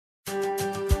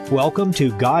Welcome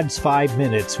to God's 5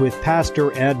 Minutes with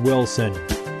Pastor Ed Wilson.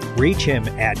 Reach him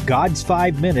at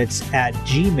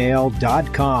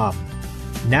gods5minutes@gmail.com.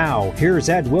 Now, here's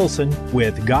Ed Wilson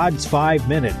with God's 5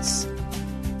 Minutes.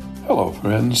 Hello,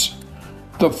 friends.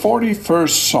 The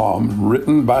 41st Psalm,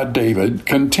 written by David,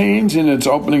 contains in its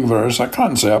opening verse a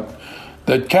concept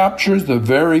that captures the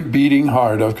very beating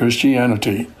heart of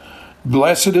Christianity.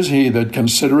 Blessed is he that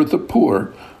considereth the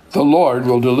poor. The Lord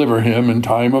will deliver him in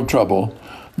time of trouble.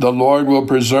 The Lord will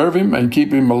preserve him and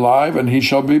keep him alive, and he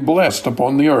shall be blessed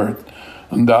upon the earth.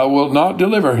 And thou wilt not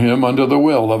deliver him unto the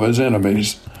will of his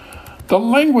enemies. The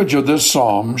language of this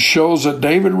psalm shows that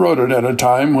David wrote it at a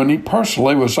time when he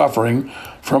personally was suffering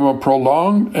from a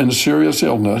prolonged and serious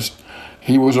illness.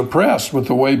 He was oppressed with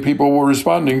the way people were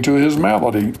responding to his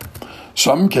malady.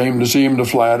 Some came to see him to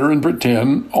flatter and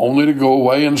pretend, only to go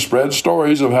away and spread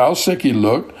stories of how sick he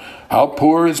looked, how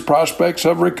poor his prospects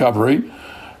of recovery,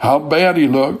 how bad he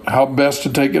looked, how best to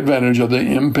take advantage of the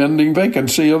impending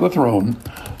vacancy of the throne.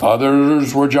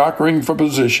 Others were jockeying for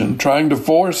position, trying to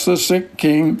force the sick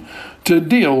king to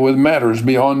deal with matters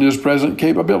beyond his present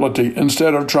capability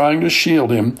instead of trying to shield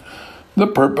him, the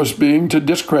purpose being to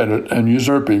discredit and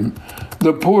usurp him.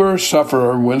 The poor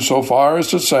sufferer went so far as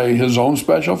to say his own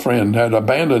special friend had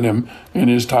abandoned him in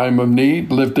his time of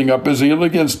need, lifting up his heel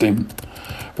against him.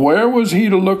 Where was he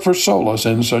to look for solace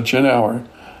in such an hour?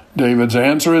 David's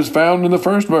answer is found in the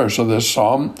first verse of this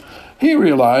psalm. He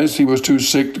realized he was too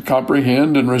sick to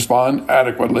comprehend and respond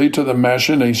adequately to the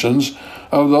machinations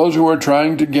of those who were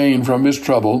trying to gain from his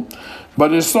trouble,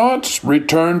 but his thoughts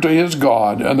returned to his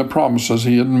God and the promises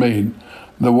he had made.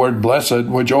 The word blessed,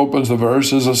 which opens the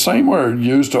verse, is the same word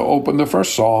used to open the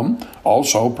first psalm,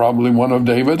 also probably one of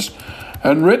David's,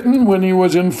 and written when he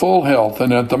was in full health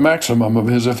and at the maximum of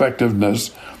his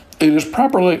effectiveness. It is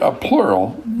properly a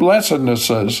plural,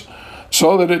 blessednesses,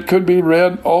 so that it could be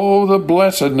read, "Oh, the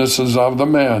blessednesses of the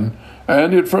man."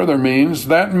 And it further means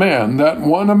that man, that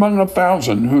one among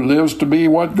 1,000 who lives to be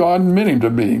what God meant him to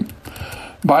be.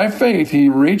 By faith, he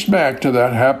reached back to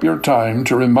that happier time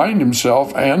to remind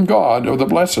himself and God of the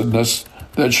blessedness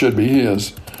that should be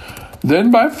his.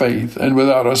 Then by faith, and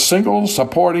without a single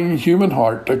supporting human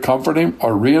heart to comfort him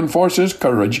or reinforce his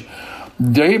courage,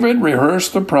 David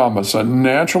rehearsed the promise that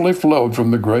naturally flowed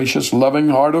from the gracious, loving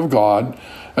heart of God,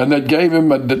 and that gave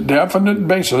him a definite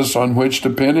basis on which to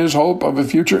pin his hope of a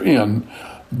future end.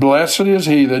 Blessed is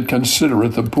he that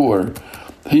considereth the poor.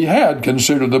 He had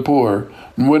considered the poor,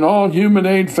 and when all human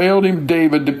aid failed him,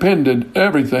 David depended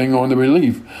everything on the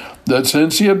belief that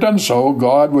since he had done so,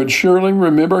 God would surely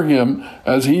remember him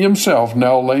as he himself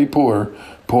now lay poor,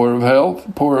 poor of health,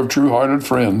 poor of true-hearted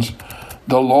friends.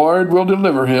 The Lord will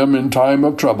deliver him in time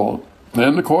of trouble.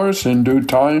 And, of course, in due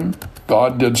time,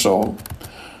 God did so.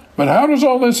 But how does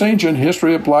all this ancient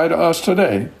history apply to us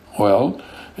today? Well,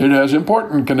 it has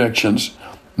important connections.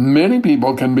 Many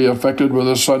people can be affected with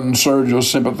a sudden surge of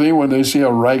sympathy when they see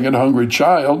a ragged, hungry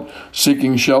child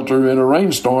seeking shelter in a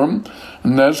rainstorm,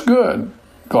 and that's good.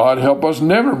 God help us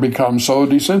never become so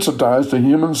desensitized to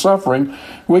human suffering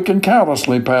we can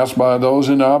callously pass by those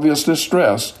in obvious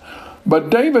distress.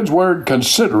 But David's word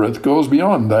considereth goes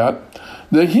beyond that.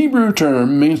 The Hebrew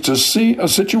term means to see a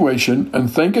situation and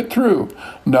think it through,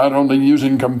 not only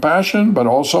using compassion but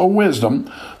also wisdom,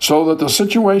 so that the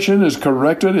situation is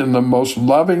corrected in the most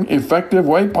loving, effective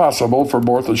way possible for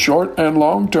both the short and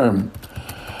long term.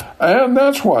 And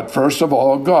that's what, first of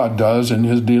all, God does in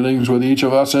his dealings with each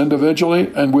of us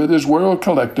individually and with his world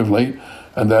collectively,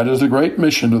 and that is the great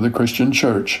mission of the Christian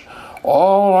church.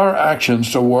 All our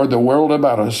actions toward the world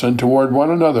about us and toward one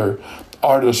another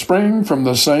are to spring from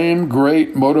the same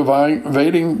great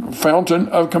motivating fountain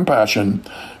of compassion,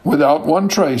 without one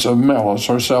trace of malice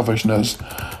or selfishness.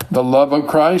 The love of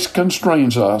Christ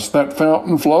constrains us. That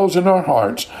fountain flows in our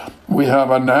hearts. We have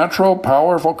a natural,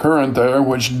 powerful current there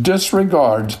which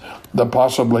disregards the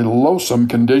possibly loathsome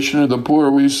condition of the poor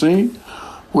we see,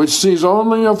 which sees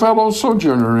only a fellow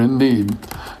sojourner in need.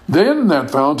 Then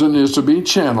that fountain is to be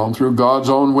channeled through God's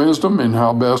own wisdom in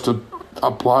how best to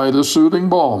apply the soothing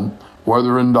balm,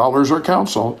 whether in dollars or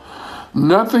counsel.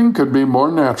 Nothing could be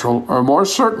more natural or more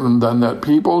certain than that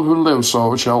people who live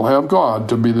so shall have God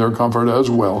to be their comfort as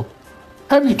well.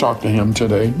 Have you talked to him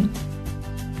today?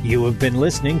 You have been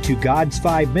listening to God's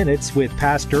 5 Minutes with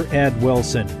Pastor Ed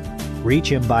Wilson.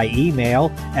 Reach him by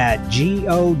email at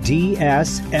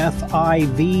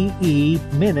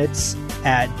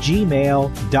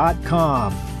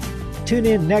godsfive-minutes@gmail.com. Tune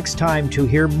in next time to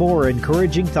hear more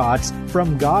encouraging thoughts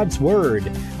from God's Word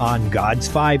on God's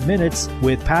 5 Minutes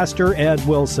with Pastor Ed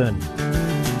Wilson.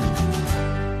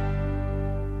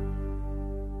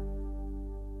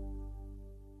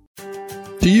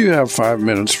 Do you have 5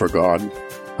 minutes for God?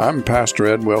 I'm Pastor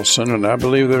Ed Wilson, and I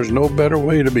believe there's no better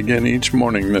way to begin each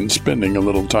morning than spending a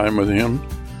little time with Him.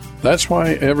 That's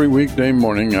why every weekday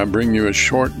morning I bring you a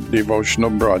short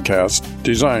devotional broadcast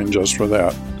designed just for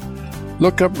that.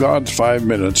 Look up God's 5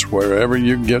 Minutes wherever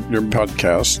you get your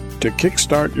podcasts to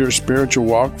kickstart your spiritual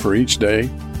walk for each day.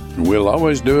 We'll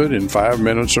always do it in 5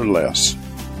 minutes or less.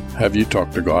 Have you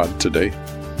talked to God today?